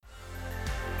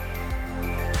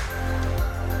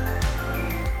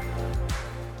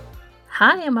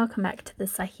Hi, and welcome back to the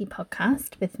Psyche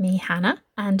Podcast with me, Hannah.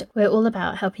 And we're all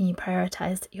about helping you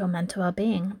prioritize your mental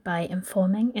well-being by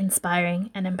informing, inspiring,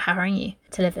 and empowering you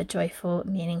to live a joyful,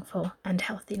 meaningful, and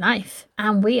healthy life.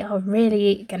 And we are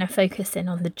really going to focus in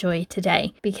on the joy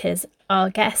today because our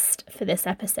guest for this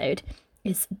episode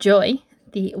is Joy,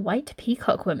 the White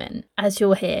Peacock Woman. As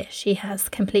you'll hear, she has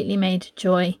completely made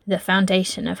joy the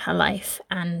foundation of her life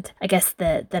and I guess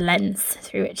the lens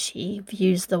through which she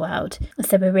views the world.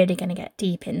 So we're really going to get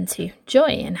deep into joy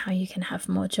and how you can have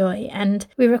more joy. And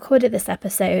we recorded this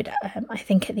episode, I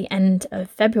think at the end of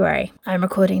February. I'm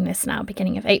recording this now,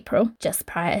 beginning of April, just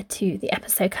prior to the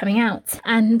episode coming out.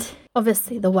 And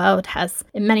obviously the world has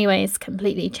in many ways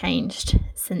completely changed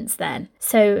since then.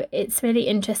 So it's really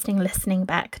interesting listening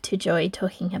back to Joy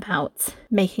talking about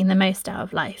making the most out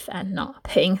of life and not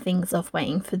putting things off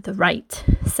waiting for the right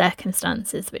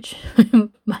circumstances, which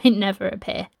might never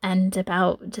appear, and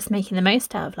about just making the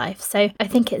most out of life. So I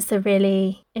think it's a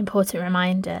really important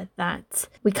reminder that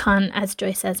we can't, as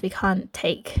Joy says, we can't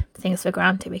take things for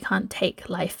granted. We can't take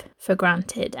life for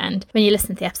granted. And when you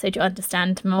listen to the episode, you'll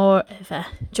understand more of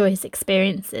Joy's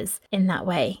experiences in that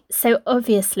way. So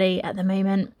obviously at the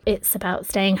moment it's about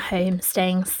staying home,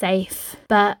 staying safe,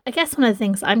 but I guess one of the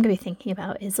things I'm going to be thinking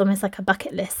about is almost like a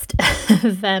bucket list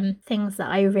of things that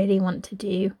I really want to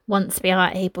do once we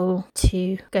are able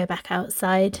to go back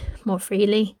outside more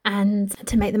freely and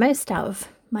to make the most out of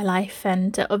my life.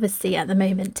 And obviously at the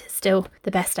moment still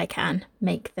the best I can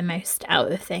make the most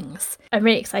out of things. I'm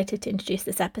really excited to introduce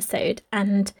this episode,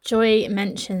 and Joy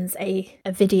mentions a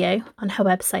video on her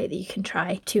website that you can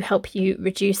try to help you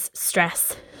reduce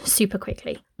stress super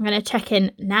quickly. I'm going to check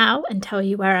in now and tell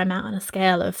you where I'm at on a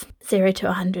scale of 0 to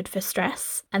 100 for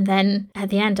stress, and then at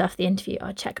the end after the interview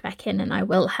I'll check back in and I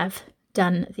will have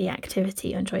done the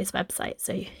activity on Joy's website,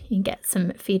 so you can get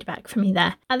some feedback from me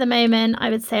there. At the moment I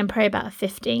would say I'm probably about a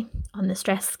 50 on the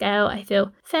stress scale. I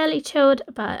feel fairly chilled,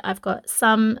 but I've got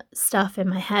some stuff in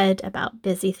my head about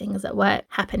busy things at work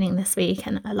happening this week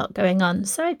and a lot going on,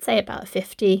 so I'd say about a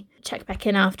 50. Check back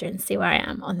in after and see where I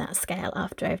am on that scale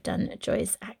after I've done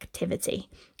Joy's activity.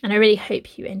 And I really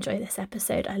hope you enjoy this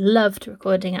episode. I loved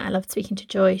recording it. I loved speaking to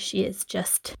Joy. She is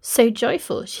just so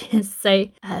joyful. She is so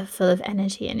full of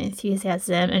energy and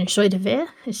enthusiasm and joie de vivre,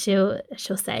 as she'll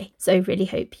say. So I really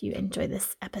hope you enjoy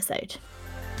this episode.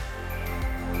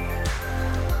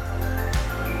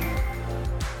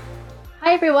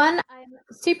 Hi everyone. I'm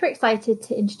super excited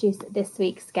to introduce this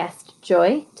week's guest,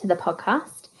 Joy, to the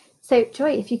podcast. So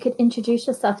Joy, if you could introduce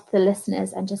yourself to the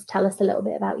listeners and just tell us a little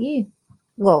bit about you.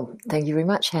 Well, thank you very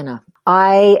much, Hannah.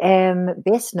 I am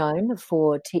best known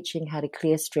for teaching how to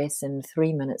clear stress in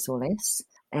 3 minutes or less.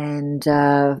 And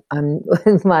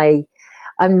my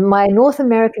North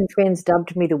American friends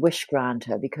dubbed me the wish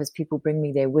granter because people bring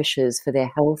me their wishes for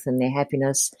their health and their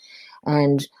happiness.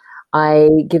 And I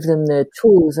give them the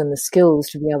tools and the skills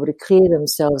to be able to clear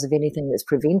themselves of anything that's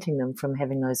preventing them from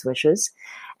having those wishes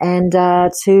and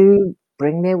to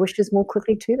bring their wishes more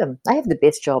quickly to them. I have the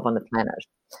best job on the planet.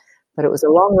 But it was a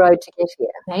long road to get here.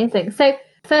 Amazing. So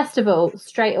first of all,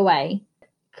 straight away,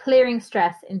 clearing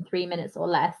stress in 3 minutes or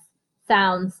less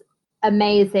sounds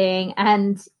amazing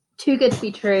and too good to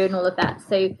be true and all of that.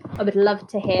 So I would love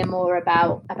to hear more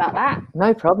about that.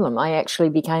 No problem. I actually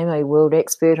became a world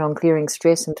expert on clearing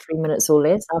stress in 3 minutes or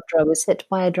less after I was hit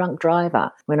by a drunk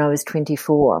driver when I was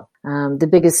 24. The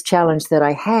biggest challenge that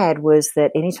I had was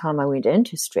that anytime I went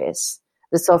into stress,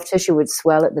 the soft tissue would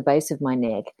swell at the base of my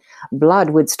neck,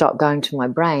 blood would stop going to my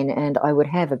brain, and I would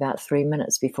have about 3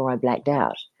 minutes before I blacked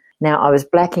out. Now, I was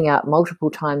blacking out multiple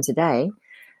times a day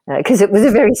because it was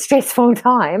a very stressful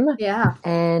time. Yeah.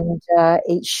 And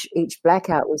each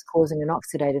blackout was causing an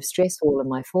oxidative stress wall in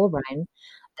my forebrain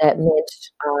that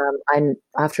meant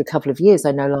after a couple of years,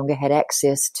 I no longer had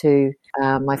access to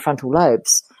my frontal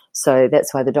lobes. So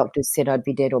that's why the doctors said I'd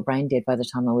be dead or brain dead by the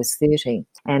time I was 30.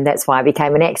 And that's why I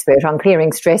became an expert on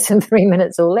clearing stress in 3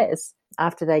 minutes or less.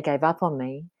 After they gave up on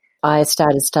me, I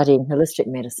started studying holistic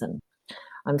medicine.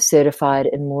 I'm certified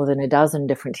in more than a dozen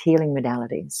different healing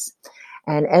modalities.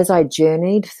 And as I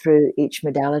journeyed through each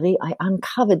modality, I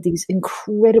uncovered these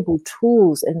incredible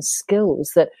tools and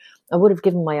skills that I would have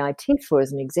given my eye teeth for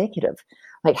as an executive,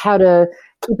 like how to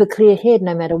keep a clear head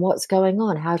no matter what's going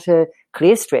on, how to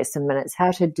clear stress in minutes,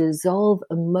 how to dissolve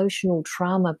emotional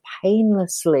trauma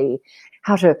painlessly,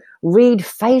 how to read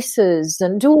faces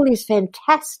and do all these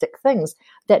fantastic things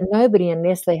that nobody,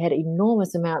 unless they had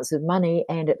enormous amounts of money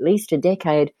and at least a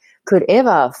decade, could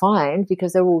ever find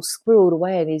because they were all squirreled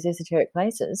away in these esoteric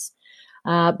places.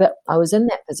 But I was in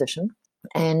that position.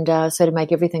 And so to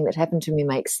make everything that happened to me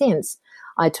make sense,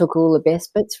 I took all the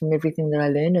best bits from everything that I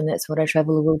learned, and that's what I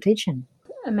travel the world teaching.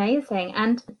 Amazing.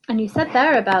 And you said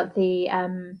there about the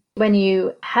when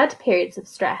you had periods of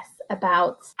stress,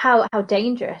 about how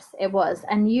dangerous it was,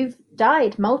 and you've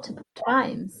died multiple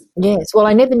times. Yes, well,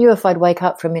 I never knew if I'd wake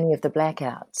up from any of the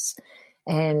blackouts,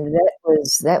 and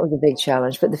that was a big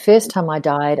challenge. But the first time I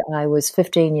died, I was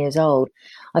 15 years old.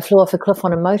 I flew off a cliff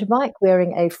on a motorbike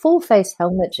wearing a full face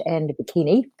helmet and a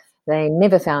bikini. They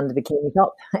never found the bikini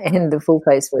top, and the full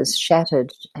face was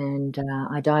shattered, and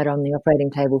I died on the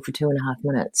operating table for 2.5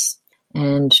 minutes.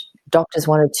 And doctors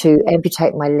wanted to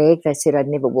amputate my leg. They said I'd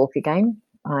never walk again.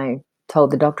 I told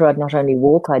the doctor I'd not only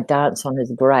walk, I'd dance on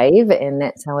his grave, and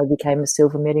that's how I became a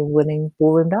silver medal winning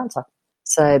ballroom dancer.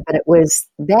 So, but it was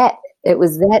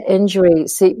that injury.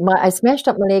 See, I smashed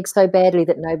up my leg so badly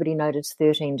that nobody noticed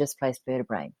 13 displaced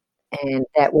vertebrae. And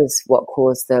that was what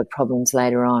caused the problems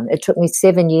later on. It took me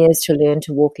 7 years to learn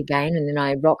to walk again, and then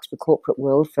I rocked the corporate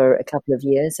world for a couple of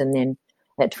years, and then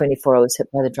at 24 I was hit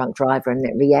by the drunk driver, and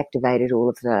that reactivated all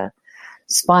of the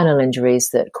spinal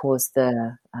injuries that caused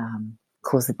the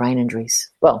brain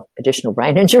injuries. Well, additional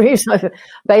brain injuries. So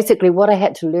basically what I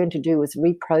had to learn to do was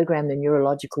reprogram the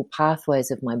neurological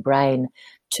pathways of my brain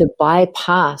to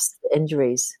bypass the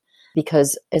injuries.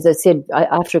 Because, as I said,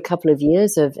 after a couple of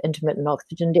years of intermittent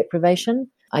oxygen deprivation,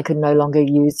 I could no longer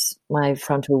use my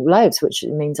frontal lobes, which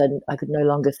means I could no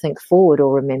longer think forward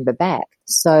or remember back.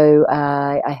 So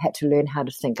I had to learn how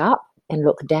to think up and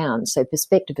look down. So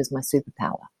perspective is my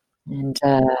superpower. And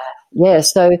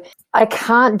so I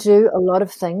can't do a lot of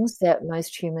things that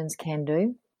most humans can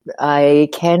do. I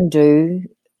can do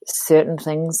certain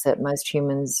things that most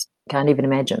humans can't even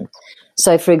imagine.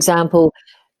 So, for example,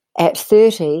 at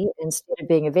 30, instead of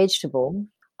being a vegetable,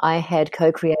 I had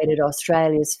co-created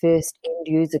Australia's first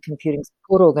end-user computing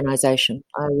support organisation.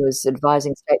 I was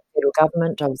advising state and federal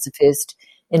government. I was the first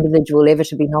individual ever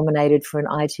to be nominated for an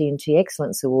IT&T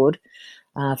Excellence Award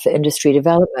for industry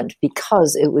development,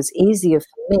 because it was easier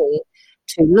for me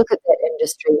to look at that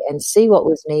industry and see what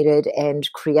was needed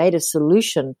and create a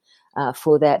solution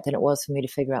for that than it was for me to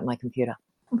figure out my computer.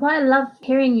 What I love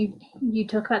hearing you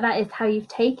talk about that is how you've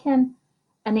taken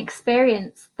an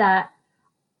experience that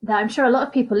I'm sure a lot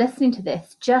of people listening to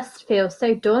this just feel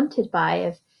so daunted by,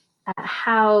 of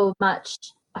how much,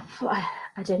 I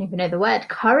don't even know the word,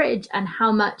 courage and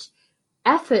how much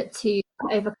effort to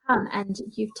overcome, and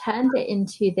you've turned it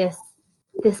into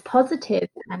this positive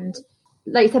and,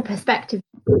 like you said, perspective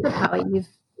power.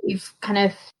 You've kind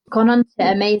of gone on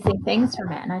to amazing things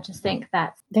from it, and I just think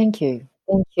that. Thank you.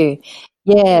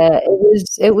 Yeah,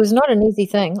 it was not an easy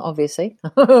thing, obviously.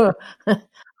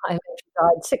 I've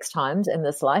died 6 times in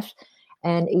this life,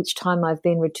 and each time I've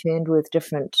been returned with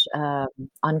different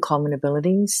uncommon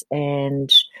abilities and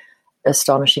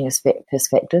astonishing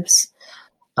perspectives.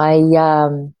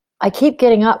 I keep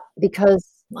getting up because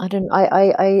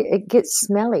it gets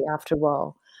smelly after a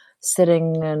while,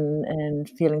 sitting and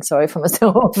feeling sorry for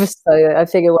myself. So I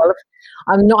figure, well,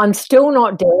 if I'm still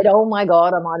not dead, oh my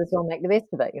God, I might as well make the best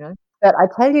of it, But I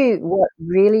tell you what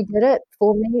really did it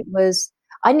for me was,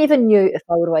 I never knew if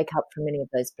I would wake up from any of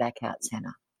those blackouts,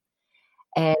 Hannah.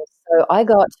 And so I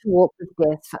got to walk with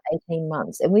Death for 18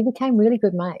 months, and we became really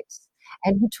good mates.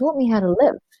 And he taught me how to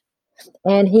live.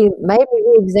 And he made me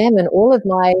re-examine all of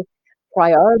my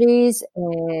priorities,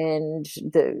 and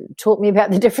taught me about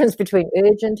the difference between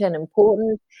urgent and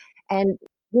important. And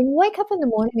when you wake up in the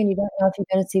morning and you don't know if you're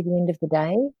going to see the end of the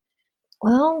day,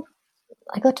 well,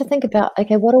 I got to think about,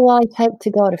 okay, what do I take to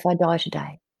God if I die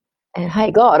today? And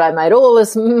hey, God, I made all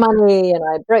this money, and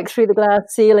I broke through the glass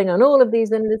ceiling on all of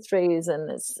these industries,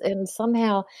 and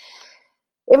somehow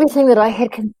everything that I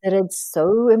had considered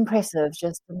so impressive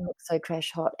just didn't look so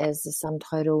crash hot as the sum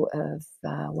total of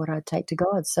what I'd take to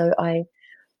God. So I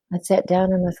sat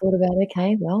down and I thought about,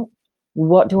 okay, well,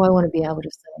 what do I want to be able to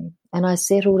say? And I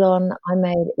settled on, I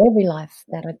made every life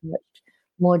that I touched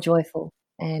more joyful,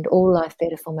 and all life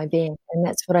better for my being. And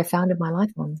that's what I founded my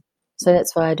life on. So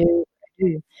that's why I do what I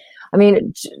do. I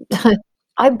mean,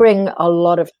 I bring a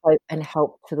lot of hope and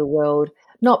help to the world,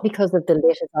 not because of the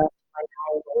letters after my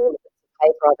name or the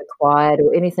paper I've acquired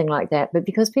or anything like that, but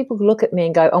because people look at me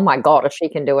and go, oh my God, if she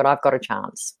can do it, I've got a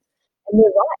chance. And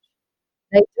they're right.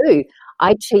 They do.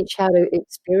 I teach how to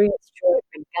experience joy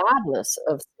regardless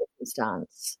of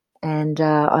circumstance. And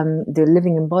I'm the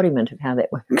living embodiment of how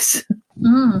that works.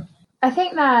 I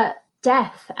think that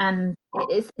death and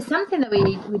it's something that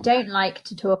we don't like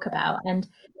to talk about, and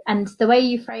And the way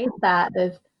you phrase that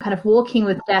of kind of walking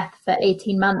with death for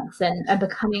 18 months and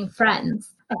becoming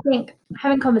friends, I think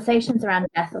having conversations around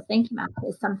death or thinking about it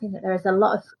is something that there is a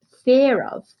lot of fear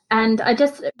of. And I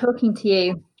just, talking to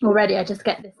you already, I just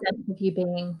get this sense of you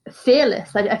being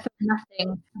fearless. I feel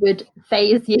nothing would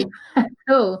faze you at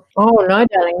all. Oh no,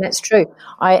 darling, that's true.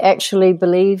 I actually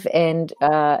believe and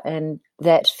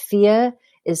that fear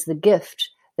is the gift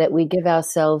that we give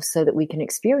ourselves so that we can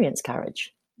experience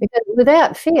courage. Because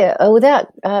without fear,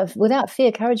 without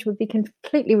fear, courage would be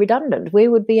completely redundant.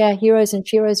 Where would be our heroes and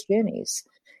sheroes' journeys?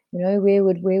 Where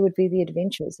would be the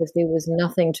adventures if there was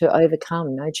nothing to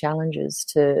overcome, no challenges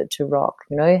to rock?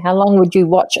 How long would you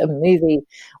watch a movie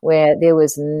where there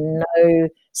was no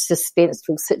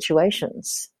suspenseful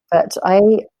situations? But I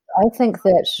think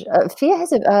that fear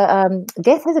has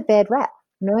death has a bad rap.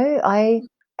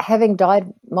 Having died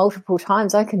multiple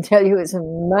times, I can tell you it's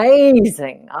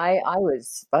amazing. I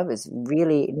was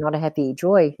really not a happy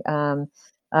joy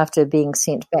after being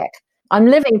sent back. I'm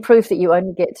living proof that you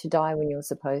only get to die when you're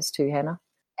supposed to, Hannah.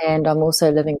 And I'm also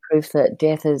living proof that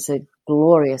death is a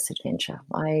glorious adventure.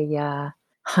 I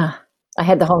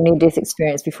had the whole near-death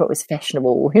experience before it was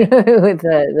fashionable, with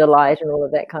the light and all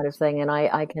of that kind of thing. And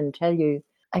I can tell you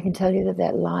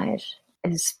that light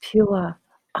is pure,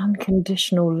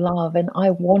 unconditional love, and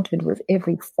I wanted with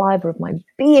every fiber of my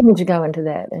being to go into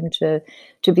that and to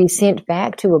be sent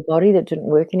back to a body that didn't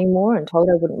work anymore and told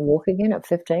I wouldn't walk again at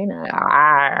 15.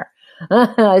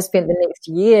 I spent the next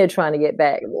year trying to get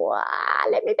back.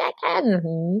 Let me back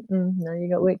in. No, you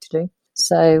got work to do.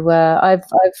 So I've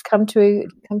come to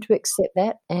accept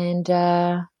that, and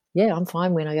I'm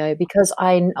fine when I go, because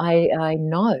I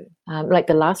know, like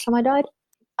the last time I died,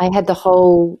 I had the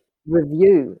whole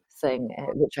review thing,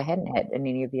 which I hadn't had in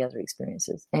any of the other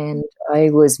experiences, and I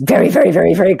was very, very,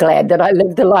 very, very glad that I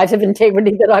lived the life of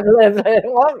integrity that I've lived.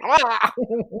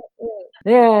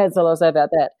 Yeah, that's all I'll say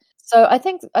about that. So I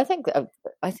think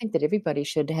that everybody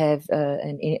should have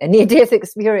a near-death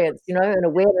experience, an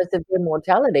awareness of their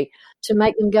mortality, to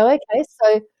make them go, okay,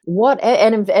 so what?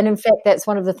 And in fact, that's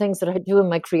one of the things that I do in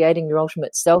my Creating Your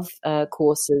Ultimate Self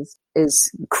courses,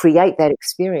 is create that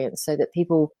experience so that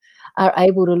people are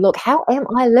able to look, how am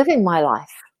I living my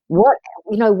life? What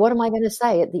am I going to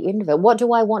say at the end of it? What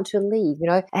do I want to leave?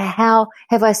 How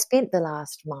have I spent the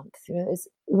last month?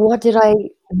 What did I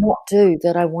not do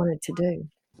that I wanted to do?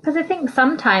 Because I think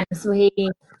sometimes we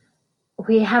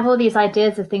have all these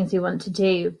ideas of things we want to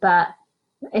do, but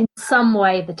in some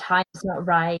way the time's not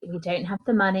right. We don't have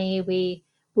the money. We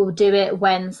will do it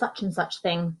when such and such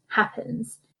thing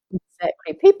happens.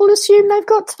 Exactly. People assume they've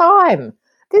got time.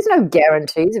 There's no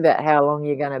guarantees about how long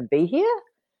you're going to be here.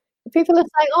 People are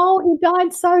saying, oh, he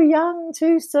died so young,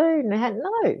 too soon.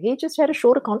 No, he just had a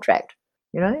shorter contract,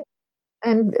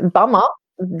 and bummer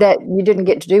that you didn't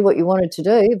get to do what you wanted to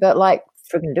do, but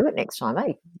friggin' do it next time,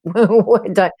 eh?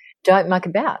 Don't muck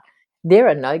about. There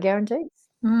are no guarantees.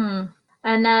 And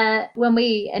when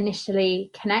we initially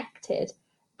connected,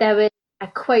 there was a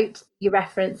quote you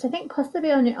referenced, I think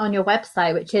possibly on your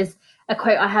website, which is a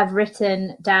quote I have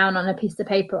written down on a piece of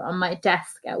paper on my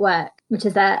desk at work, which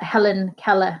is a Helen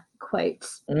Keller quote.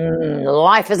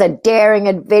 Life is a daring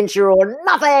adventure or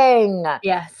nothing.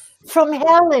 Yes. From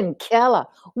Helen Keller.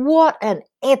 What an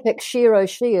epic shero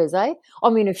she is, eh? I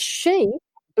mean, if she,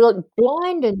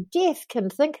 blind and deaf, can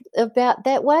think about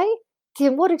that way,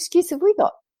 then what excuse have we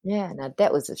got? Yeah, no,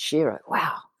 that was a shero.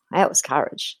 Wow, that was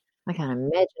courage. I can't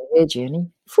imagine her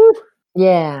journey. Whew.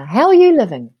 Yeah, how are you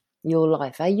living your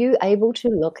life? Are you able to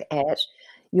look at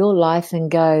your life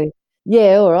and go,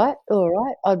 yeah, all right,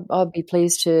 I'd be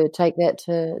pleased to take that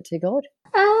to God?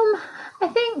 I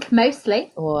think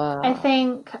mostly. Wow. I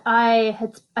think I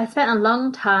spent a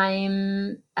long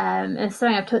time, and it's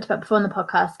something I've talked about before in the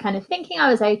podcast, kind of thinking I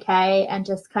was okay and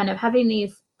just kind of having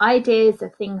these ideas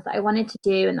of things that I wanted to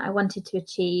do and I wanted to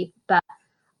achieve, but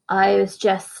I was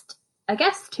just, I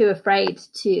guess, too afraid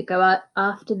to go out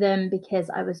after them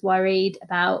because I was worried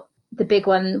about the big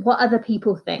one, what other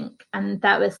people think. And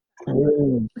that was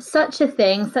such a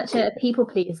thing, such a people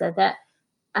pleaser, that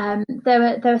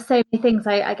there were so many things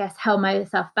I guess held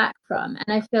myself back from. And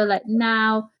I feel like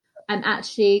now I'm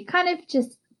actually kind of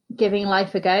just giving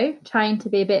life a go, trying to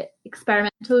be a bit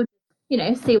experimental,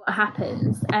 see what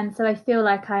happens. And so I feel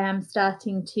like I am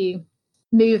starting to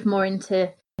move more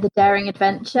into the daring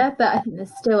adventure, but I think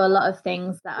there's still a lot of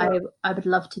things that I would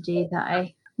love to do that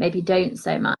I maybe don't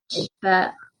so much.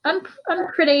 But I'm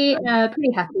pretty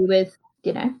happy with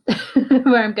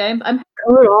where I'm going. But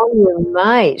good on you,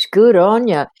 mate. Good on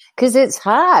you, because it's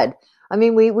hard. I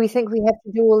mean, we think we have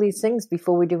to do all these things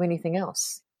before we do anything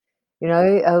else.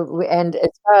 And as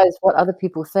far as what other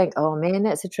people think, oh man,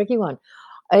 that's a tricky one.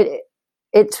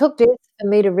 It took death for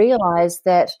me to realize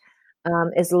that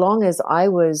as long as I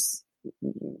was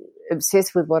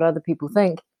obsessed with what other people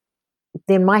think,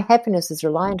 then my happiness is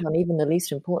reliant on even the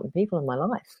least important people in my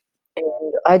life.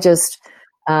 And I just,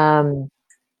 I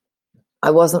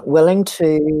wasn't willing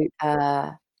to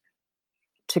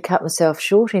cut myself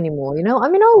short anymore. I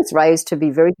was raised to be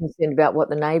very concerned about what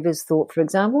the neighbours thought, for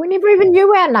example. We never even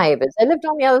knew our neighbours. They lived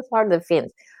on the other side of the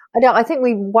fence. I think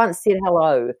we once said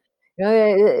hello.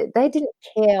 They didn't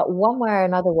care one way or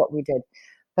another what we did.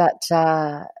 But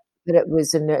it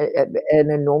was an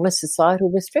enormous societal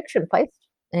restriction placed.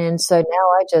 And so now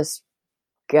I just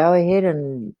go ahead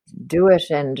and do it,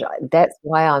 and that's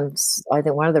why I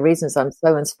think one of the reasons I'm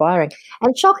so inspiring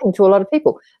and shocking to a lot of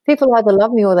people. People either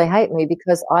love me or they hate me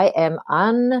because I am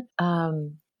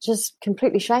just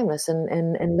completely shameless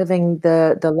and living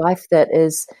the life that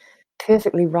is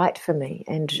perfectly right for me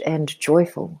and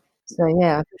joyful. So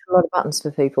yeah, I push a lot of buttons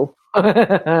for people.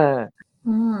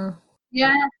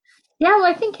 Yeah. Well,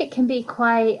 I think it can be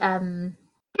quite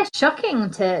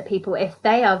shocking to people if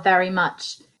they are very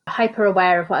much hyper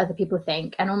aware of what other people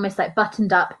think and almost like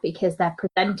buttoned up because they're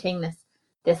presenting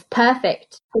this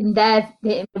perfect in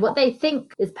what they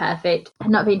think is perfect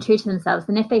and not being true to themselves.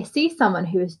 And if they see someone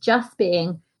who is just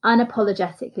being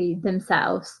unapologetically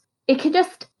themselves, it could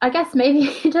just, I guess maybe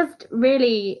it just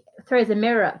really throws a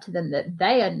mirror up to them that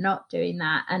they are not doing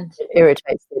that, and it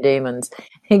irritates their demons.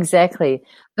 Exactly.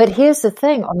 But here's the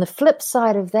thing, on the flip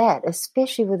side of that,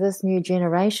 especially with this new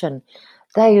generation,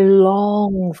 they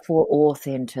long for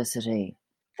authenticity.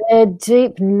 Their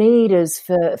deep need is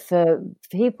for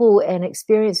people and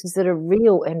experiences that are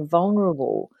real and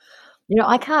vulnerable.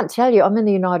 I can't tell you, I'm in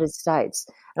the United States,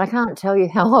 and I can't tell you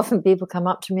how often people come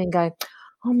up to me and go,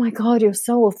 oh my God, you're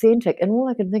so authentic. And all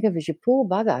I can think of is, you poor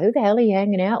bugger, who the hell are you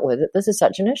hanging out with that this is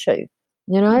such an issue?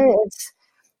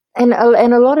 And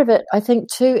a lot of it, I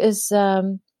think, too, is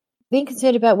being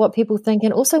concerned about what people think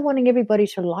and also wanting everybody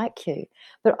to like you.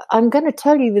 But I'm going to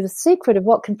tell you the secret of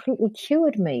what completely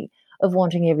cured me of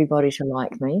wanting everybody to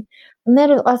like me. And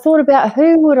that is, I thought about,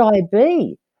 who would I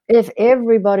be if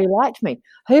everybody liked me?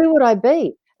 Who would I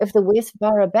be if the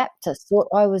Westboro Baptist thought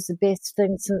I was the best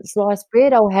thing since sliced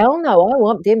bread? Oh, hell no, I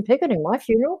want them picketing my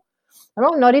funeral. And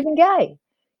I'm not even gay.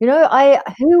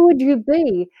 Who would you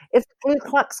be if the Ku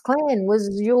Klux Klan was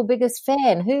your biggest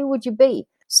fan? Who would you be?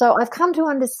 So I've come to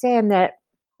understand that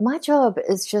my job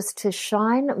is just to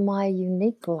shine my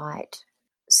unique light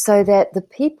so that the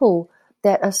people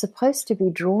that are supposed to be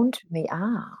drawn to me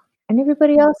are, and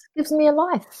everybody else gives me a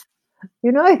life.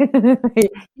 You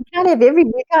can't have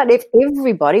everybody,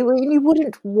 and you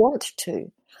wouldn't want to.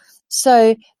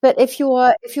 So, but if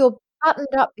you're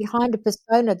buttoned up behind a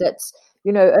persona that's,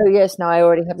 oh yes, no, I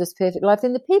already have this perfect life,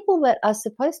 then the people that are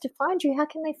supposed to find you, how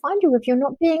can they find you if you're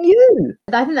not being you?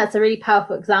 I think that's a really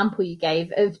powerful example you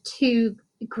gave of two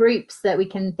groups that we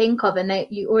can think of, and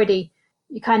that you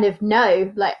kind of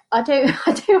know, like, I don't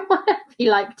want to be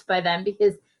liked by them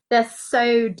because they're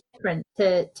so different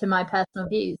to my personal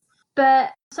views.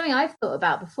 But something I've thought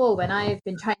about before when I've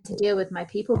been trying to deal with my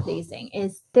people pleasing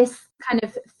is this kind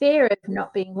of fear of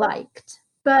not being liked.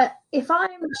 But if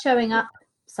I'm showing up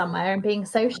somewhere and being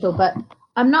social, but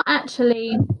I'm not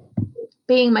actually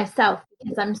being myself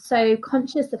because I'm so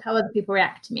conscious of how other people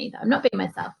react to me that I'm not being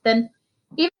myself, then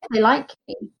even if they like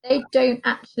me, they don't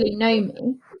actually know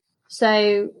me.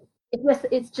 So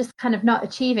it's just kind of not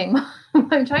achieving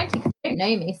what I'm trying to, because they don't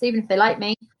know me. So even if they like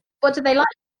me, what do they like?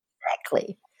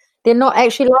 Exactly. They're not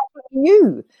actually liking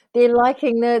you. They're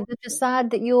liking the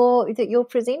facade that you're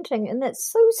presenting, and that's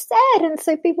so sad. And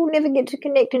so people never get to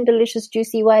connect in delicious,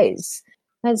 juicy ways.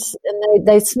 And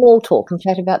they small talk and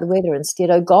chat about the weather instead.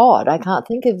 Oh God, I can't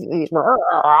think of it.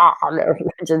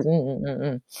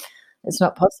 It's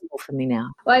not possible for me now.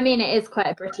 Well, I mean, it is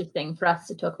quite a British thing for us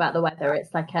to talk about the weather.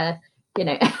 It's like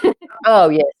Oh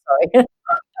yeah, sorry.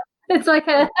 It's like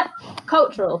a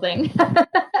cultural thing.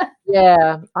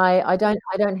 Yeah, I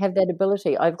don't have that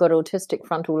ability. I've got autistic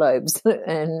frontal lobes,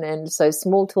 and so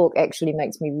small talk actually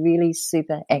makes me really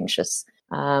super anxious.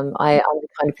 I'm the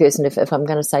kind of person, if I'm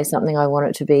going to say something, I want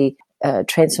it to be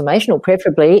transformational,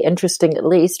 preferably interesting at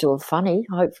least, or funny,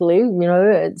 hopefully.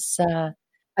 It's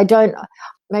I don't,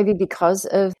 maybe because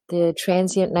of the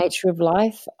transient nature of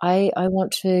life, I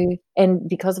want to, and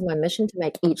because of my mission to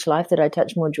make each life that I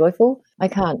touch more joyful, I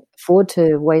can't afford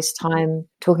to waste time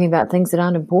talking about things that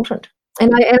aren't important.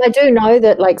 And I do know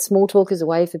that like small talk is a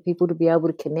way for people to be able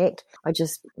to connect.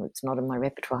 It's not in my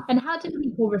repertoire. And how do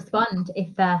people respond if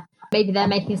maybe they're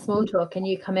making small talk and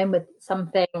you come in with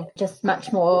something just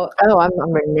much more? Oh,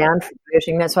 I'm renowned for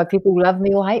flirting. That's why people love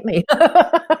me or hate me.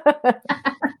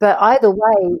 But either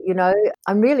way,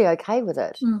 I'm really okay with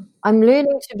it. I'm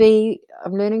learning to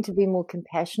be more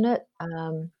compassionate.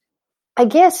 I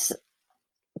guess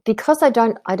because I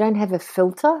don't have a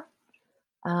filter.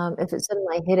 If it's in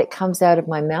my head, it comes out of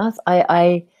my mouth.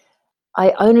 I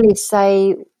only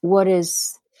say what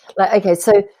is like. Okay,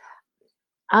 so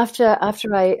after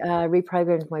I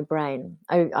reprogrammed my brain,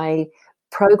 I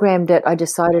programmed it. I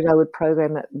decided I would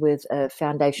program it with a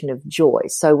foundation of joy.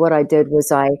 So what I did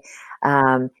was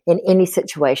in any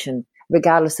situation,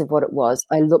 regardless of what it was,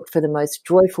 I looked for the most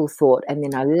joyful thought, and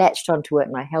then I latched onto it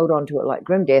and I held onto it like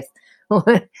grim death,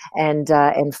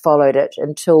 and followed it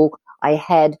until I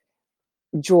had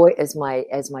joy as my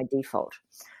default.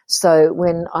 So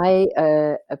when I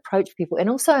approach people, and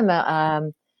also I'm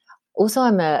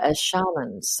a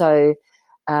shaman. So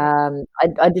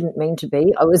I didn't mean to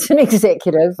be. I was an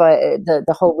executive.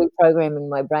 The whole reprogramming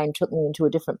my brain took me into a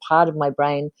different part of my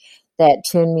brain that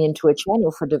turned me into a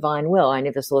channel for divine will. I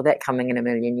never saw that coming in a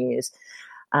million years.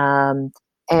 And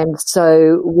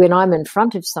so when I'm in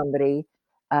front of somebody,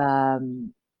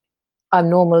 I'm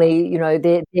normally,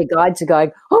 their guides are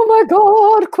going, oh my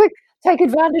God, quick, take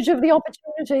advantage of the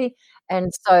opportunity.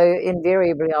 And so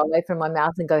invariably I'll open my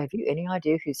mouth and go, have you any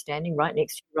idea who's standing right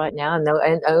next to you right now? And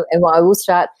I will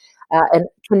start and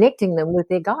connecting them with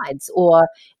their guides, or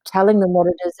telling them what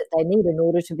it is that they need in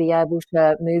order to be able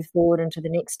to move forward into the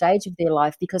next stage of their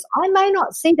life, because I may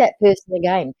not see that person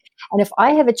again. And if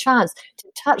I have a chance to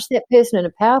touch that person in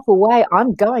a powerful way,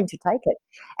 I'm going to take it.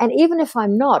 And even if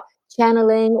I'm not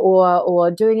channeling or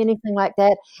doing anything like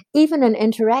that, even in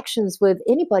interactions with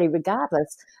anybody,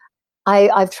 regardless,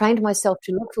 I've trained myself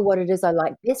to look for what it is I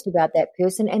like best about that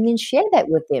person and then share that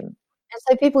with them. And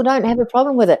so people don't have a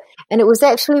problem with it. And it was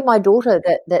actually my daughter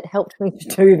that helped me to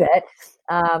do that.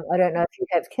 I don't know if you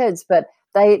have kids, but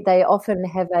they often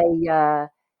have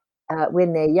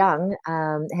when they're young,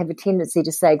 have a tendency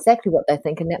to say exactly what they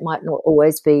think, and that might not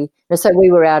always be. So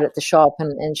we were out at the shop,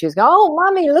 and she was going, "Oh,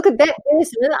 Mummy, look at that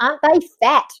person! Aren't they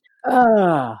fat?"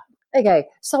 Okay,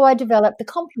 so I developed the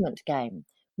compliment game,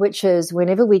 which is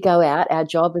whenever we go out, our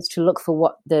job is to look for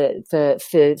what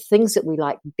for things that we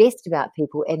like best about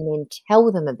people, and then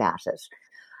tell them about it,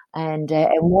 and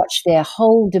watch their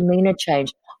whole demeanor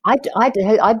change.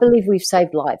 I believe we've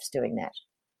saved lives doing that.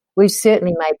 We've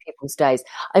certainly made people's days.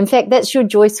 In fact, that's your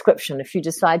joy scription. If you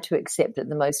decide to accept it,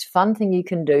 the most fun thing you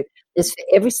can do is for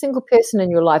every single person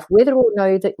in your life, whether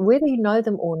you know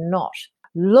them or not,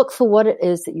 look for what it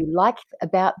is that you like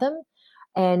about them,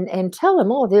 and tell them,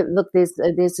 oh, look, there's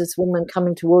this woman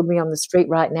coming toward me on the street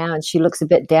right now, and she looks a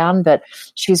bit down, but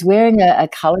she's wearing a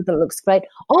color that looks great.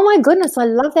 Oh my goodness, I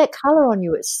love that color on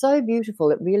you. It's so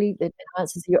beautiful. It really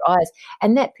enhances your eyes.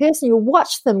 And that person, you'll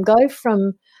watch them go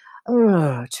from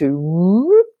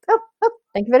to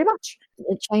thank you very much.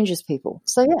 It changes people.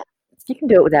 So yeah, you can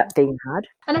do it without being hard.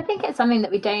 And I think it's something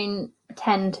that we don't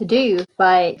tend to do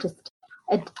by just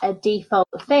a default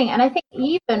thing. And I think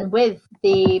even with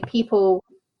the people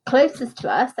closest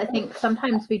to us, I think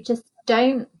sometimes we just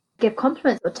don't give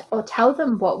compliments or tell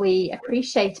them what we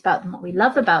appreciate about them, what we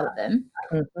love about them.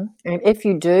 Mm-hmm. And if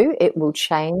you do, it will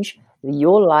change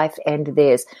your life and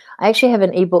theirs. I actually have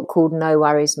an ebook called No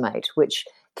Worries Mate, which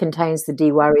contains the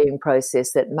de-worrying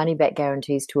process that money back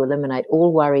guarantees to eliminate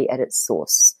all worry at its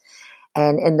source.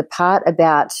 And in the part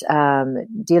about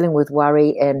dealing with worry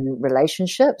in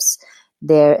relationships,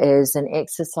 there is an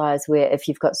exercise where if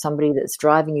you've got somebody that's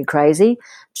driving you crazy,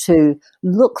 to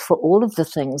look for all of the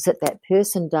things that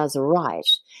person does right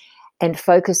and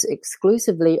focus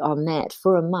exclusively on that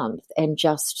for a month and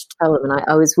just tell them. And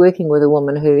I was working with a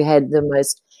woman who had the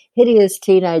most hideous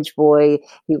teenage boy.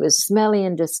 He was smelly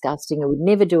and disgusting and would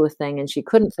never do a thing, and she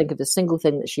couldn't think of a single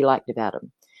thing that she liked about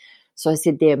him. So I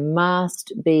said, there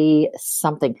must be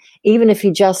something. Even if he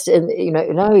just,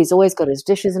 he's always got his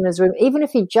dishes in his room. Even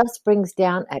if he just brings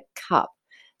down a cup,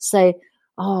 say,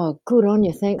 oh, good on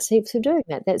you. Thanks heaps for doing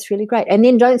that. That's really great. And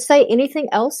then don't say anything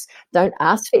else. Don't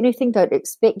ask for anything. Don't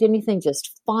expect anything.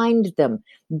 Just find them.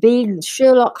 Be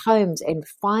Sherlock Holmes and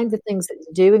find the things that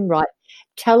you're doing right.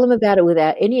 Tell them about it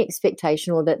without any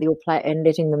expectation, or that you'll play, and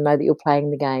letting them know that you're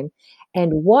playing the game.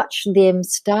 And watch them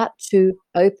start to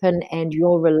open and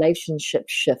your relationship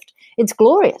shift. It's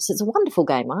glorious. It's a wonderful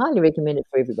game. I highly recommend it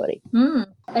for everybody.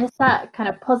 It's that kind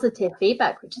of positive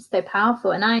feedback, which is so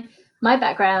powerful. And my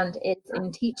background is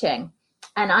in teaching.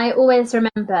 And I always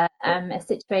remember a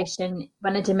situation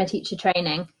when I did my teacher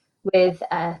training with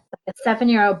a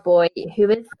 7-year-old boy who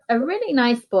was a really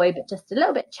nice boy, but just a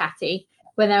little bit chatty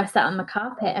when they were sat on the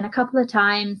carpet. And a couple of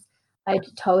times I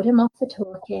told him off for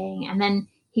talking, and then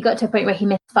he got to a point where he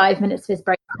missed 5 minutes of his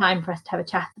break time for us to have a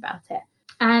chat about it.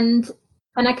 And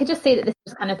I could just see that this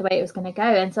was kind of the way it was going to go.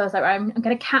 And so I was like, I'm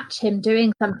going to catch him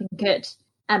doing something good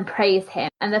and praise him.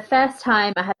 And the first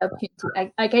time I had the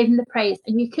opportunity, I gave him the praise,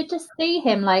 and you could just see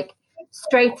him like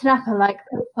straighten up and like,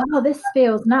 oh, this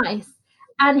feels nice.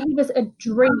 And he was a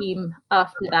dream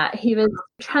after that. He was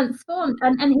transformed,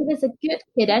 and he was a good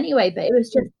kid anyway, but it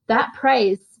was just that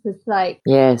praise was like...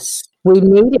 Yes, we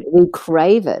need it. We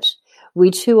crave it. We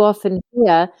too often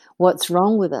hear what's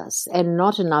wrong with us, and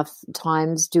not enough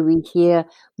times do we hear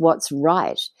what's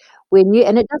right. And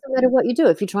it doesn't matter what you do.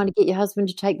 If you're trying to get your husband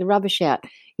to take the rubbish out,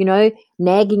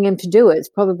 nagging him to do it's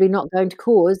probably not going to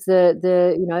cause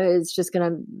it's just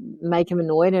going to make him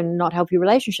annoyed and not help your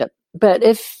relationship. But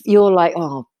if you're like,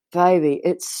 oh, baby,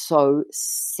 it's so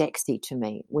sexy to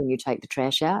me when you take the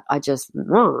trash out, it's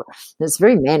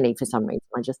very manly for some reason.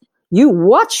 You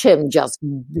watch him just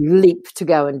leap to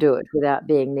go and do it without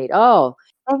being neat. Oh,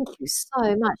 thank you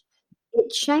so much.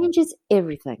 It changes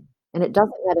everything. And it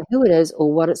doesn't matter who it is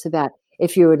or what it's about.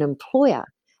 If you're an employer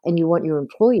and you want your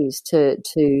employees to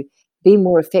be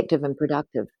more effective and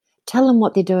productive, tell them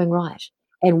what they're doing right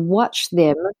and watch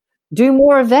them do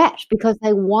more of that, because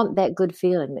they want that good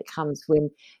feeling that comes when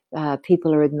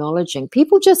people are acknowledging.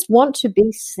 People just want to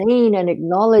be seen and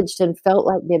acknowledged and felt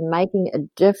like they're making a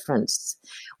difference.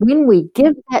 When we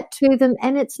give that to them,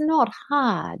 and it's not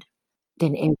hard,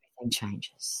 then everything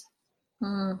changes.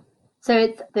 So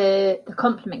it's the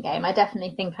compliment game. I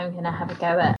definitely think I'm going to have a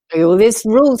go at. Well, there's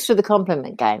rules to the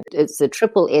compliment game. It's a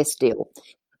triple S deal.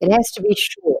 It has to be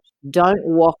short. Don't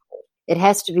waffle. It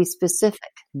has to be specific.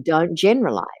 Don't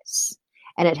generalize.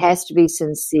 And it has to be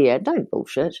sincere. Don't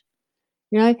bullshit.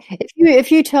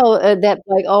 If you tell that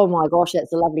bloke, oh my gosh,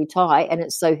 that's a lovely tie, and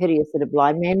it's so hideous that a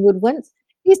blind man would wince,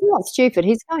 he's not stupid.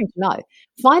 He's going to know.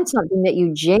 Find something that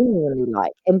you genuinely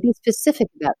like and be specific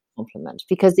about the compliment.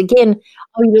 Because again,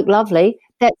 oh, you look lovely.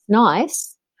 That's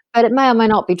nice, but it may or may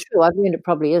not be true. I've learned it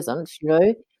probably isn't,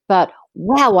 But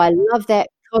wow, I love that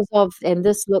because of, and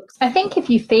this looks... I think if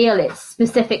you feel it's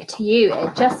specific to you,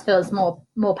 it just feels more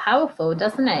powerful,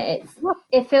 doesn't it?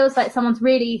 It feels like someone's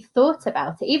really thought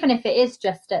about it, even if it is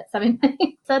just at something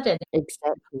sudden.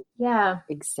 Exactly. Yeah.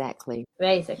 Exactly.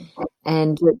 Amazing.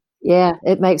 And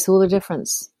it makes all the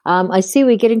difference. I see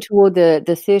we're getting toward the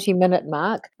 30-minute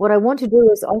mark. What I want to do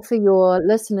is offer your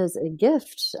listeners a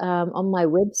gift on my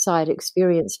website,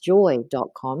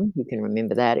 experiencejoy.com. You can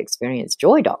remember that,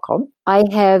 experiencejoy.com. I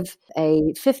have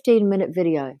a 15-minute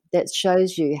video that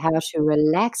shows you how to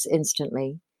relax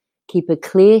instantly, keep a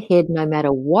clear head no matter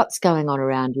what's going on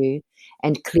around you,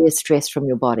 and clear stress from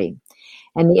your body.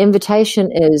 And the invitation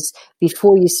is,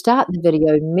 before you start the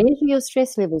video, measure your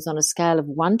stress levels on a scale of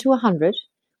 1 to 100,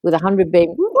 with 100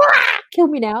 being, kill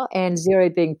me now, and 0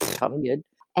 being, I'm good.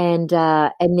 And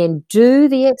then do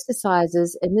the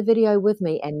exercises in the video with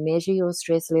me and measure your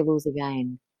stress levels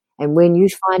again. And when you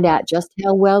find out just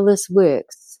how well this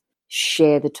works,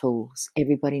 share the tools.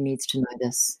 Everybody needs to know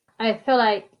this. I feel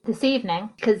like this evening,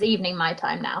 because evening my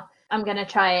time now, I'm going to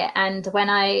try it. And when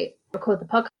I record the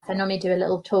podcast, I normally do a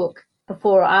little talk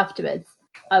before or afterwards.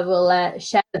 I will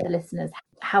share with the listeners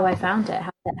how I found it,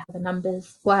 how the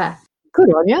numbers were. Good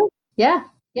on you. Yeah,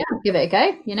 give it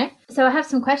a go, So I have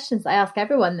some questions I ask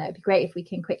everyone that would be great if we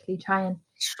can quickly try and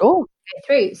go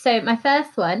through. So my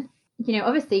first one,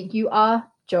 obviously you are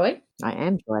Joy. I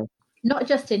am Joy. Not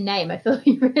just in name, I feel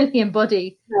you really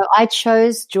embody. No, I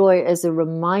chose joy as a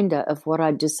reminder of what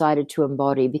I decided to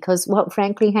embody because, well,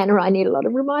 frankly, Hannah, I need a lot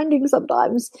of reminding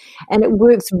sometimes, and it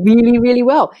works really, really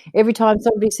well. Every time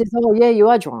somebody says, oh, yeah, you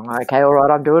are joy. Okay, all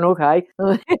right, I'm doing okay.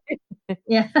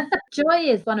 Yeah. Joy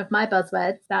is one of my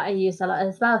buzzwords that I use a lot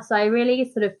as well. So I really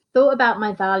sort of thought about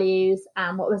my values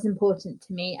and what was important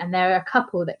to me. And there are a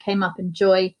couple that came up, and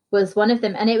joy was one of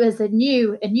them. And it was a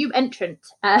new entrant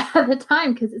at the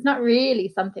time, because it's not really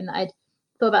something that I'd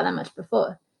thought about that much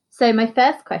before. So my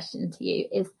first question to you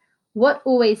is, what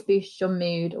always boosts your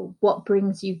mood, or what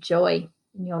brings you joy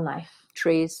in your life?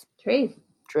 Trees.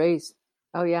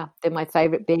 Oh, yeah. They're my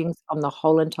favorite beings on the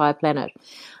whole entire planet.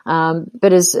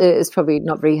 But it's probably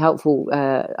not very helpful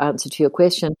answer to your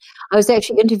question. I was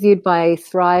actually interviewed by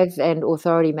Thrive and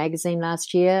Authority magazine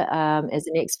last year as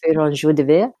an expert on joie de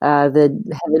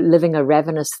vivre, living a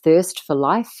ravenous thirst for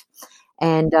life.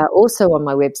 And also on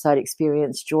my website,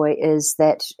 Experience Joy, is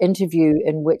that interview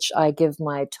in which I give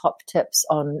my top tips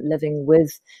on living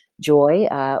with joy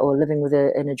or living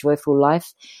in a joyful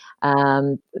life.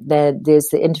 There's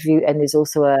the interview, and there's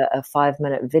also a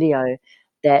 5-minute video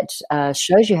that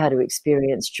shows you how to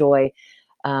experience joy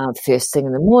first thing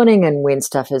in the morning and when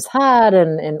stuff is hard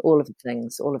and all of the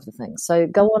things. So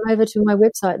go on over to my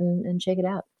website and check it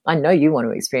out. I know you want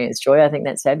to experience joy. I think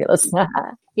that's fabulous.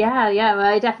 Yeah. Well,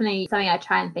 I definitely something I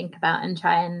try and think about and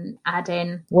try and add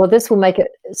in. Well, this will make it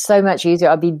so much easier.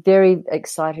 I'd be very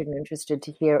excited and interested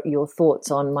to hear your thoughts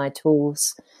on my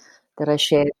tools that I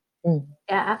shared. Yeah,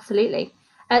 absolutely.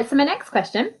 So my next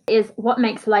question is, what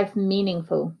makes life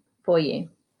meaningful for you?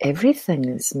 Everything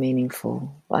is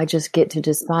meaningful. I just get to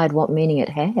decide what meaning it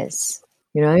has.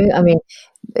 I mean,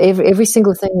 every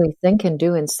single thing we think and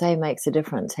do and say makes a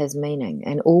difference, has meaning.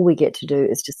 And all we get to do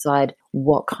is decide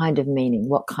what kind of meaning,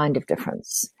 what kind of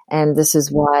difference. And this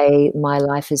is why my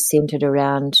life is centered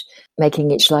around making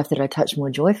each life that I touch more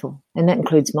joyful. And that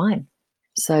includes mine.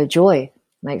 So joy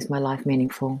makes my life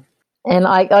meaningful. And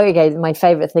my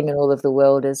favorite thing in all of the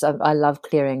world is I love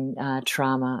clearing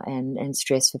trauma and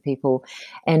stress for people,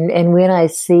 and when I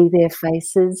see their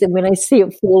faces and when I see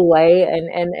it fall away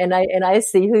and I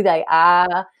see who they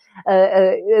are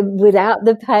without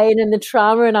the pain and the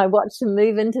trauma, and I watch them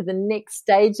move into the next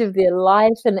stage of their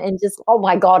life and just, oh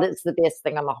my God, it's the best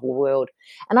thing in the whole world.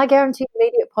 And I guarantee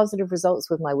immediate positive results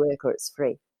with my work, or it's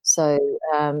free. So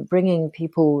bringing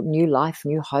people new life,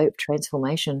 new hope,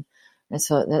 transformation. That's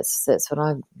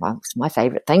my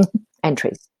favorite thing, and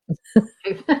trees.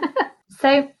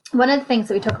 So one of the things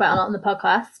that we talk about a lot on the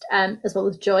podcast, as well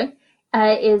as joy,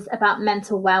 is about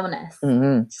mental wellness.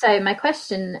 Mm-hmm. So my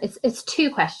question it's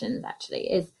two questions actually.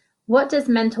 Is what does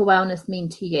mental wellness mean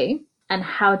to you, and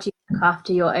how do you look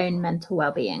after your own mental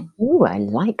well-being? Oh, I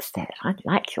like that. I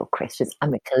like your questions.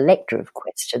 I'm a collector of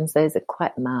questions. Those are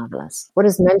quite marvelous. What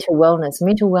is mental wellness?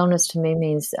 Mental wellness to me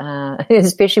means,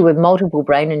 especially with multiple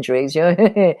brain injuries,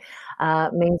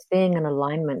 means being in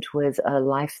alignment with a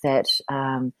life that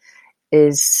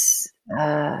is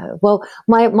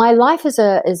my life is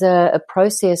a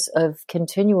process of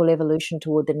continual evolution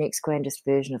toward the next grandest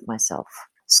version of myself.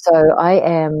 So I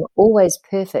am always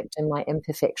perfect in my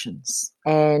imperfections,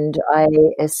 and I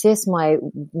assess my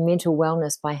mental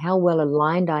wellness by how well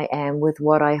aligned I am with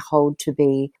what I hold to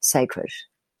be sacred.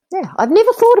 Yeah, I've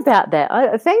never thought about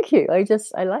that. Thank you. I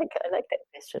like that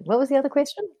question. What was the other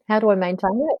question? How do I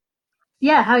maintain it?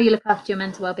 Yeah, how you look after your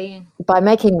mental well-being. By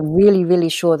making really, really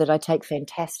sure that I take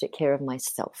fantastic care of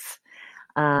myself.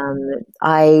 You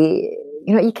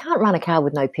can't run a car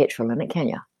with no petrol in it, can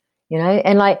you?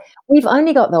 And we've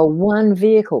only got the one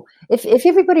vehicle. If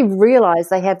everybody realized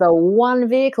they have the one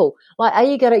vehicle,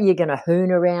 you're gonna hoon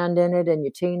around in it in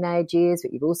your teenage years,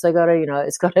 but you've also got to,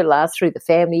 it's got to last through the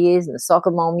family years and the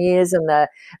soccer mom years and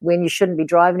when you shouldn't be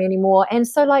driving anymore. And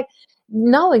so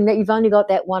knowing that you've only got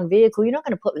that one vehicle, you're not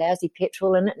going to put lousy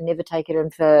petrol in it and never take it in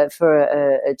for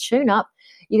a tune-up.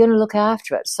 You're going to look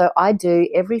after it. So I do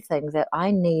everything that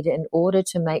I need in order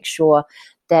to make sure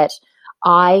that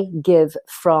I give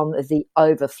from the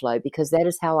overflow, because that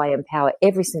is how I empower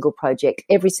every single project,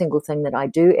 every single thing that I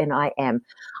do, and I am.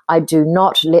 I do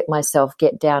not let myself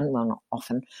get down, well, not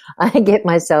often, I get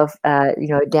myself,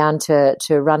 down to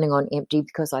running on empty,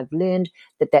 because I've learned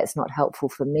that that's not helpful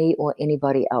for me or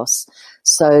anybody else.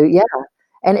 So, yeah.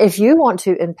 And if you want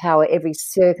to empower every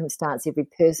circumstance, every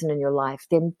person in your life,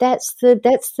 then that's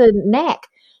the knack.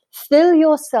 Fill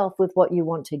yourself with what you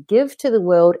want to give to the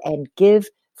world and give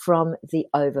from the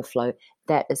overflow.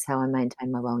 That is how I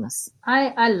maintain my wellness.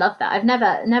 I love that. I've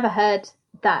never heard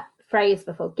that phrase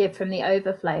before, give from the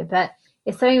overflow, but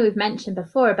it's something we've mentioned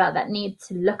before about that need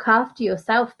to look after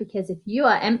yourself, because if you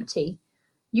are empty,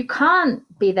 you can't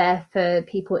be there for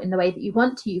people in the way that you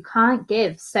want to. You can't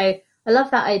give. So I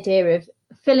love that idea of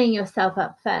filling yourself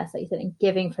up first, like you said, and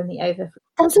giving from the overflow.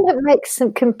 Doesn't it make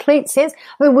some complete sense?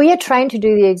 I mean, we are trained to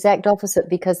do the exact opposite,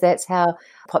 because that's how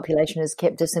population has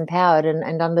kept disempowered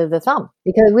and under the thumb,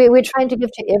 because we're trained to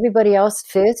give to everybody else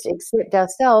first except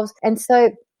ourselves. And so,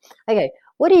 okay,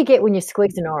 what do you get when you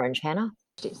squeeze an orange, Hannah?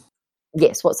 Juice.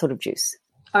 Yes, what sort of juice?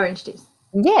 Orange juice.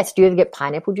 Yes. Do you ever get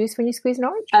pineapple juice when you squeeze an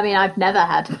orange? I mean, I've never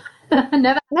had.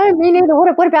 Never. No, me neither.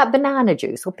 What about banana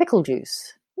juice or pickle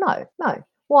juice? No.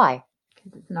 Why?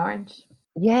 Because it's an orange.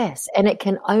 Yes, and it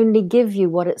can only give you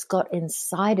what it's got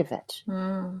inside of it.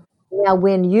 Mm. Now,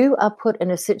 when you are put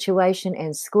in a situation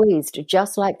and squeezed,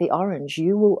 just like the orange,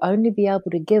 you will only be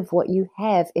able to give what you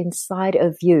have inside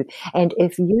of you. And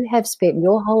if you have spent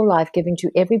your whole life giving to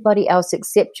everybody else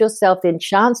except yourself, then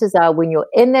chances are when you're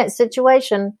in that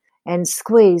situation and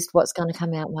squeezed, what's going to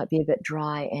come out might be a bit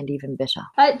dry and even bitter.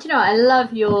 Do you know, I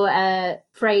love your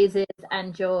phrases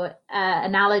and your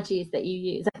analogies that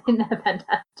you use. I think they're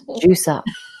fantastic. Juice up.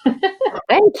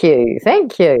 Thank you.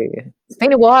 It's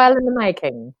been a while in the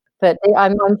making, but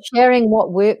I'm sharing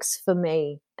what works for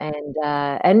me,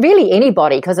 and really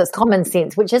anybody, because it's common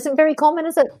sense, which isn't very common,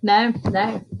 is it? No,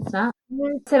 it's not.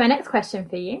 So my next question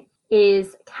for you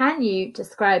is, can you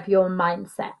describe your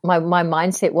mindset? My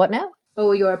mindset, what now?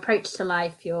 Or your approach to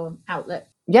life, your outlook?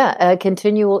 Yeah, a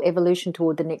continual evolution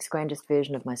toward the next grandest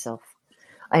version of myself.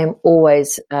 I am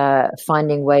always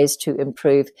finding ways to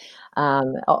improve.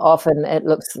 Often it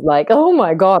looks like, oh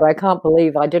my God, I can't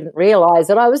believe I didn't realize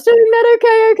that I was doing that.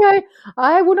 Okay.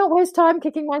 I will not waste time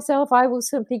kicking myself. I will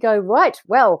simply go, right,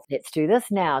 well, let's do this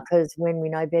now, because when we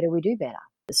know better, we do better.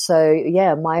 So,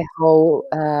 yeah, my whole,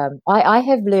 I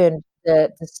have learned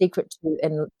the secret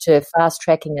to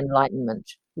fast-tracking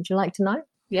enlightenment. Would you like to know?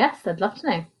 Yes, I'd love to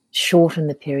know. Shorten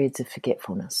the periods of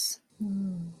forgetfulness.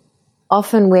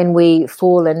 Often when we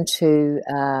fall into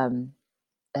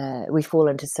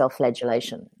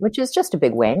self-flagellation, which is just a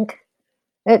big wank.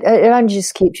 It only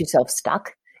just keeps yourself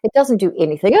stuck. It doesn't do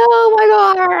anything. Oh my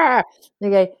God!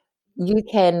 Okay, you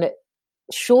can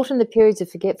shorten the periods of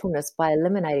forgetfulness by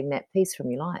eliminating that piece from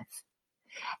your life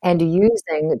and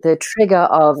using the trigger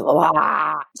of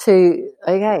to,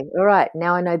 okay, all right,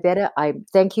 now I know better.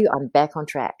 Thank you. I'm back on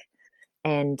track,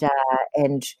 and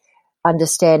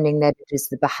understanding that it is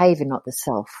the behavior, not the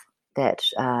self, that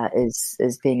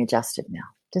is being adjusted now.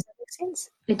 Does that make sense?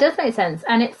 It does make sense,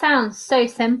 and it sounds so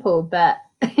simple, but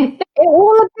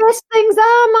all the best things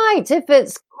are, mate. If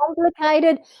it's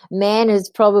complicated, man has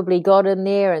probably got in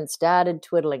there and started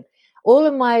twiddling. All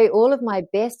of my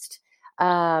best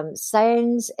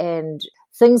sayings and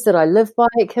things that I live by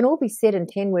can all be said in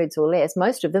 10 words or less.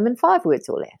 Most of them in 5 words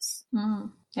or less.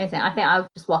 I think I'll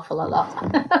just waffle a lot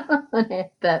on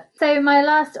it. But so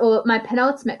my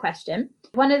penultimate question,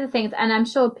 one of the things, and I'm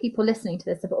sure people listening to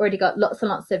this have already got lots and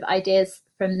lots of ideas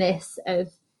from this of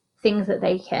things that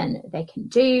they can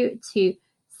do to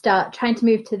start trying to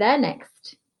move to their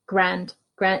next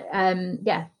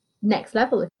next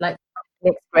level, like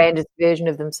next grandest version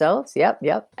of themselves. Yep.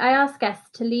 I ask guests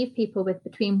to leave people with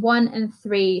between 1 and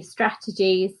 3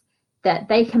 strategies that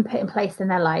they can put in place in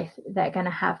their life that are going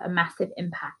to have a massive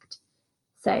impact.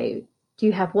 So do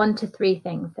you have 1 to 3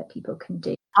 things that people can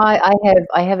do? I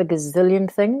have a gazillion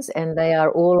things, and they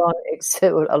are all on,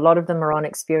 a lot of them are on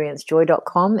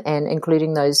experiencejoy.com, and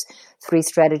including those 3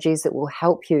 strategies that will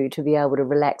help you to be able to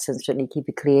relax instantly, keep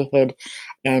a clear head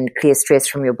and clear stress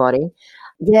from your body.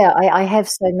 Yeah, I have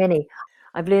so many.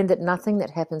 I've learned that nothing that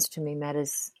happens to me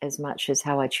matters as much as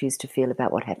how I choose to feel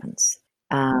about what happens.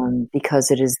 Because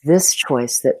it is this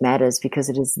choice that matters, because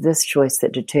it is this choice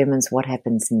that determines what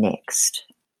happens next.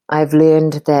 I've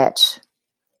learned that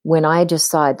when I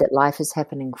decide that life is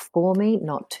happening for me,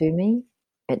 not to me,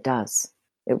 it does.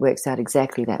 It works out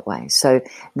exactly that way. So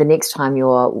the next time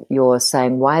you're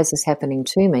saying, why is this happening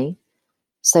to me?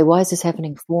 Say, why is this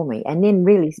happening for me? And then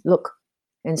really look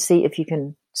and see if you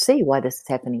can see why this is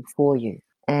happening for you.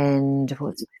 And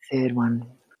what's the third one?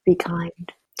 Be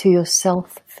kind to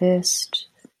yourself first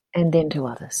and then to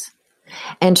others.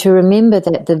 And to remember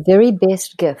that the very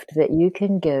best gift that you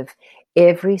can give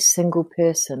every single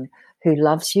person who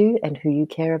loves you and who you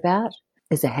care about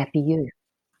is a happy you.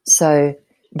 So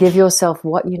give yourself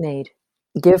what you need.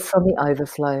 Give from the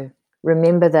overflow.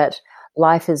 Remember that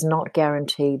life is not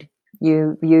guaranteed.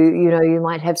 You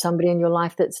might have somebody in your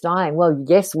life that's dying. Well,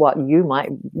 guess what? You might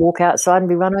walk outside and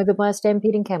be run over by a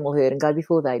stampeding camel herd and go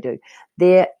before they do.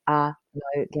 There are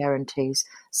no guarantees.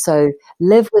 So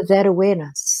live with that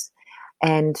awareness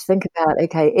and think about,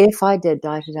 okay, if I did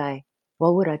die today,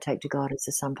 what would I take to God as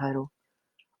the sum total?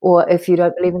 Or if you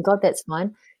don't believe in God, that's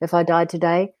fine. If I died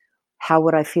today, how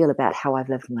would I feel about how I've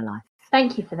lived my life?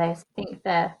 Thank you for those. I think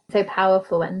they're so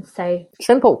powerful and so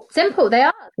simple. Simple, they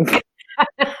are.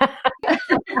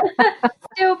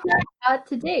 Still pretty hard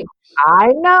to do. I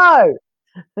know.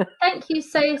 Thank you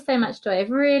so much, Joy. I've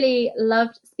really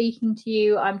loved speaking to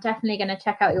you. I'm definitely going to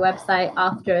check out your website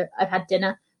after I've had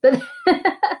dinner. But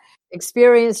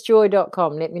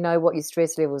experiencejoy.com. Let me know what your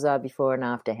stress levels are before and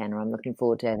after, Hannah. I'm looking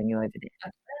forward to having you over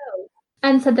there.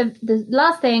 And so the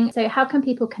last thing, so how can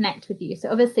people connect with you? So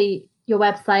obviously your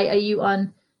website, are you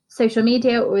on social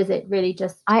media, or is it really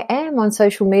just? I am on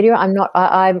social media. I'm not.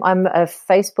 I'm a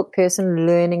Facebook person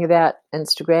learning about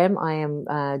Instagram. I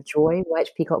am Joy White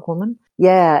Peacock Woman.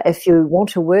 Yeah, if you want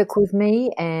to work with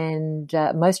me, and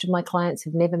most of my clients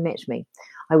have never met me.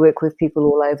 I work with people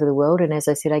all over the world, and as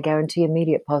I said, I guarantee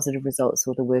immediate positive results.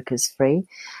 All the work is free,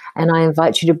 and I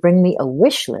invite you to bring me a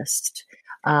wish list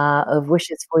of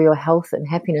wishes for your health and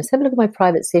happiness. Have a look at my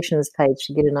private sessions page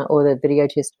to get or the video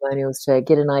testimonials to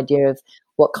get an idea of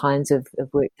what kinds of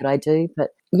work that I do. But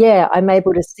yeah, I'm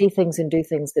able to see things and do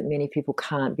things that many people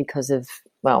can't because of,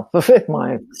 well,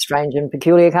 my strange and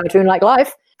peculiar cartoon-like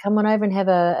life. Come on over and have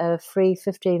a free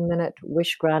 15-minute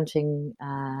wish-granting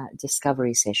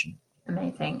discovery session.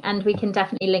 Amazing. And we can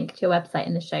definitely link to your website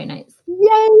in the show notes.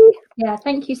 Yay! Yeah,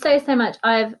 thank you so much.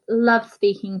 I've loved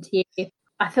speaking to you.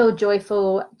 I feel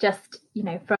joyful just,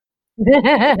 from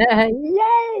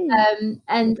Yay!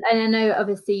 And I know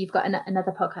obviously you've got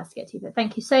another podcast to get to, but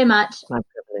thank you so much. My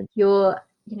privilege. Your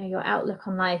outlook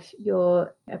on life,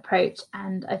 your approach,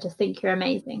 and I just think you're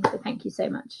amazing. So thank you so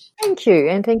much. Thank you,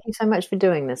 and thank you so much for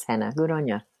doing this, Hannah. Good on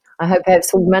you. I hope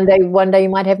perhaps one day you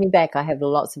might have me back. I have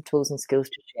lots of tools and skills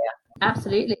to share.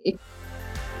 Absolutely.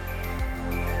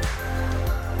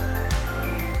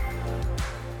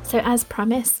 So as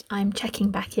promised, I'm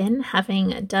checking back in,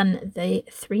 having done the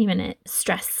 3-minute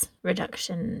stress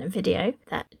reduction video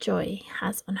that Joy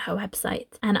has on her website.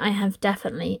 And I have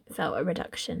definitely felt a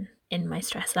reduction in my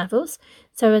stress levels.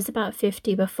 So I was about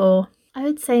 50 before. I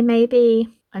would say maybe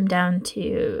I'm down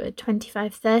to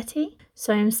 25, 30.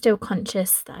 So I'm still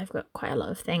conscious that I've got quite a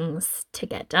lot of things to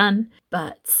get done,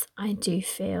 but I do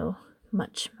feel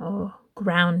much more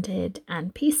grounded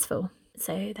and peaceful.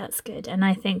 So that's good. And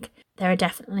I think there are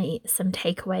definitely some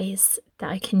takeaways that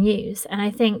I can use. And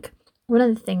I think one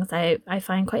of the things I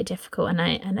find quite difficult, and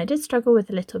I did struggle with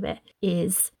a little bit,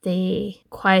 is the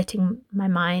quieting my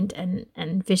mind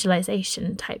and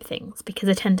visualization type things, because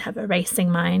I tend to have a racing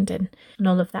mind and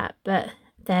all of that. But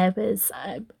there was,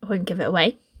 I won't give it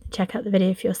away, check out the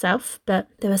video for yourself, but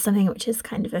there was something which is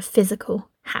kind of a physical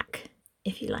hack,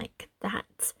 if you like,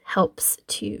 that helps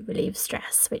to relieve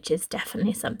stress, which is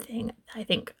definitely something I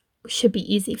think should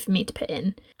be easy for me to put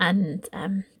in and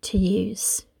to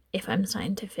use if I'm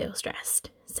starting to feel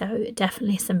stressed. So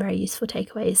definitely some very useful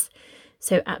takeaways.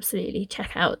 So absolutely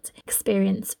check out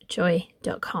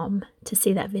experiencejoy.com to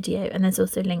see that video. And there's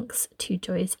also links to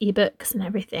Joy's ebooks and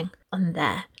everything on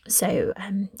there. So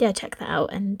yeah, check that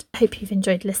out, and I hope you've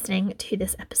enjoyed listening to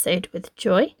this episode with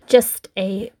Joy. Just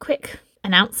a quick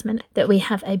announcement that we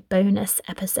have a bonus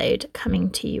episode coming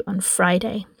to you on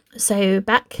Friday. So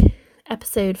back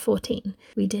episode 14,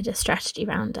 we did a strategy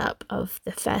roundup of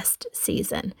the first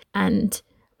season, and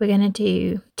we're going to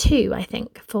do 2, I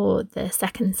think, for the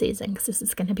second season, because this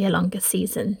is going to be a longer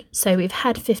season. So we've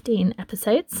had 15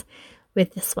 episodes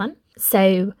with this one.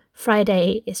 So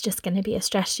Friday is just going to be a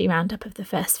strategy roundup of the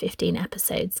first 15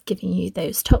 episodes, giving you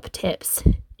those top tips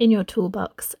in your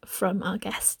toolbox from our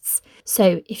guests.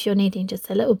 So if you're needing just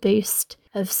a little boost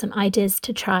of some ideas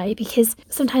to try, because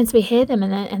sometimes we hear them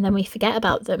and then we forget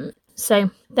about them.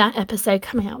 So that episode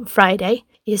coming out on Friday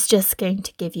is just going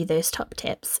to give you those top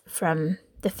tips from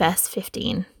the first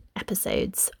 15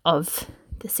 episodes of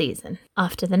the season.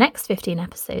 After the next 15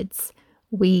 episodes,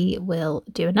 we will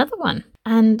do another one.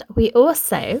 And we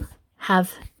also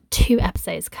have 2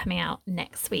 episodes coming out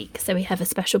next week. So we have a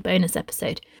special bonus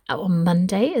episode out on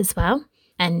Monday as well.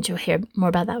 And you'll hear more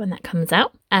about that when that comes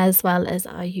out, as well as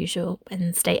our usual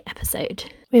Wednesday episode.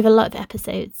 We have a lot of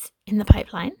episodes in the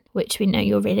pipeline, which we know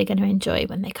you're really going to enjoy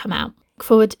when they come out. Look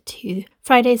forward to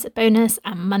Friday's bonus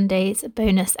and Monday's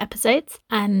bonus episodes,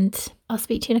 and I'll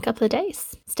speak to you in a couple of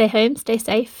days. Stay home, stay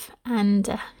safe,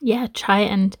 and try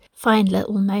and find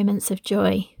little moments of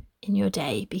joy in your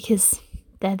day, because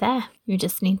they're there. You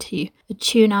just need to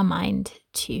attune our mind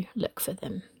to look for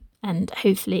them, and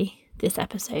hopefully this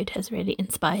episode has really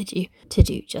inspired you to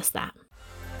do just that.